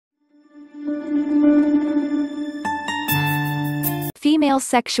Female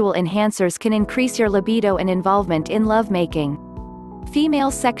sexual enhancers can increase your libido and involvement in lovemaking.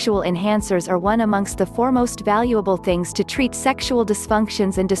 Female sexual enhancers are one amongst the foremost valuable things to treat sexual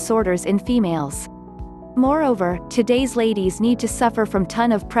dysfunctions and disorders in females. Moreover, today's ladies need to suffer from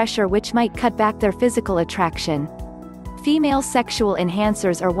ton of pressure which might cut back their physical attraction. Female sexual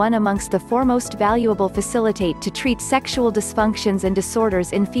enhancers are one amongst the foremost valuable facilitate to treat sexual dysfunctions and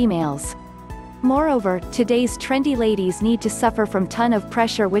disorders in females. Moreover, today's trendy ladies need to suffer from ton of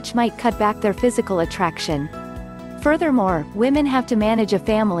pressure which might cut back their physical attraction. Furthermore, women have to manage a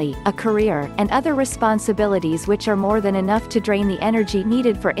family, a career, and other responsibilities which are more than enough to drain the energy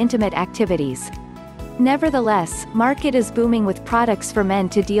needed for intimate activities. Nevertheless, market is booming with products for men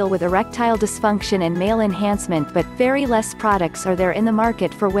to deal with erectile dysfunction and male enhancement, but very less products are there in the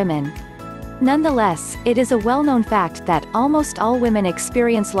market for women. Nonetheless, it is a well-known fact that almost all women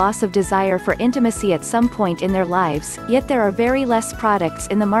experience loss of desire for intimacy at some point in their lives, yet there are very less products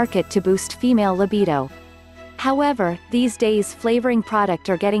in the market to boost female libido. However, these days flavoring product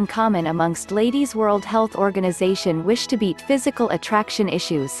are getting common amongst ladies. World Health Organization wish to beat physical attraction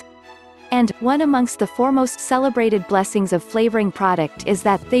issues. And, one amongst the foremost celebrated blessings of flavoring product is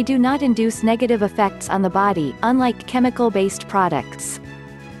that they do not induce negative effects on the body, unlike chemical-based products.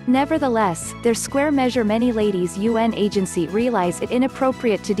 Nevertheless, their square measure many ladies UN agency realize it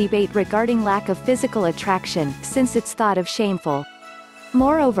inappropriate to debate regarding lack of physical attraction, since it's thought of shameful.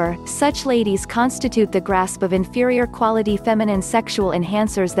 Moreover, such ladies constitute the grasp of inferior quality feminine sexual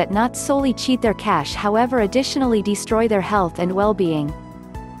enhancers that not solely cheat their cash however additionally destroy their health and well-being.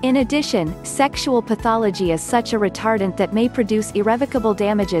 In addition, sexual pathology is such a retardant that may produce irrevocable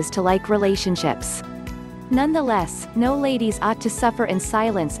damages to like relationships. Nonetheless, no ladies ought to suffer in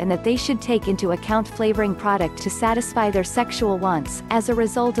silence and that they should take into account flavoring product to satisfy their sexual wants, as a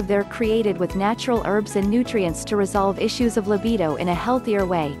result of their created with natural herbs and nutrients to resolve issues of libido in a healthier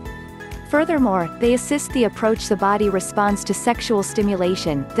way. Furthermore, they assist the approach the body responds to sexual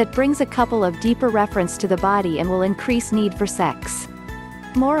stimulation, that brings a couple of deeper reference to the body and will increase need for sex.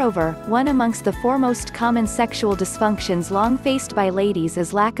 Moreover, one amongst the foremost common sexual dysfunctions long faced by ladies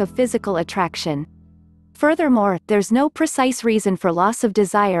is lack of physical attraction. Furthermore, there's no precise reason for loss of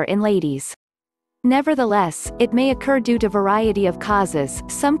desire in ladies. Nevertheless, it may occur due to variety of causes,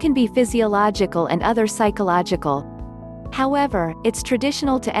 some can be physiological and other psychological. However, it's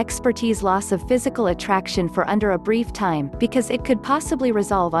traditional to expertise loss of physical attraction for under a brief time, because it could possibly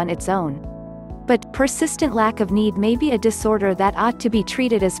resolve on its own. But, persistent lack of need may be a disorder that ought to be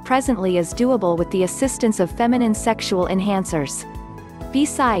treated as presently as doable with the assistance of feminine sexual enhancers.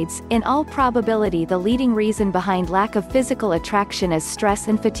 Besides, in all probability the leading reason behind lack of physical attraction is stress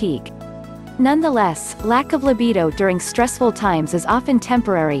and fatigue. Nonetheless, lack of libido during stressful times is often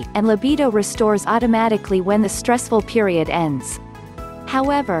temporary, and libido restores automatically when the stressful period ends.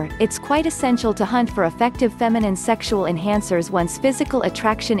 However, it's quite essential to hunt for effective feminine sexual enhancers once physical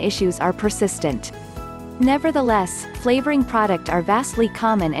attraction issues are persistent. Nevertheless, flavoring product are vastly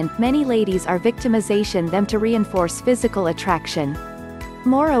common and many ladies are victimization them to reinforce physical attraction.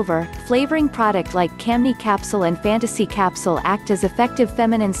 Moreover, flavoring product like Camni capsule and Fantasy capsule act as effective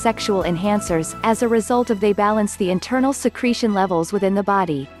feminine sexual enhancers, as a result of they balance the internal secretion levels within the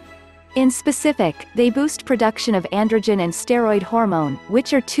body. In specific, they boost production of androgen and steroid hormone,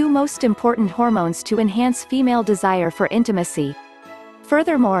 which are two most important hormones to enhance female desire for intimacy.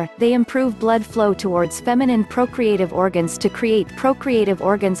 Furthermore, they improve blood flow towards feminine procreative organs to create procreative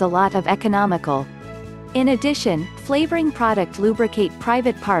organs a lot of economical. In addition, flavoring product lubricate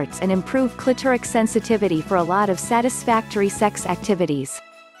private parts and improve clitoric sensitivity for a lot of satisfactory sex activities.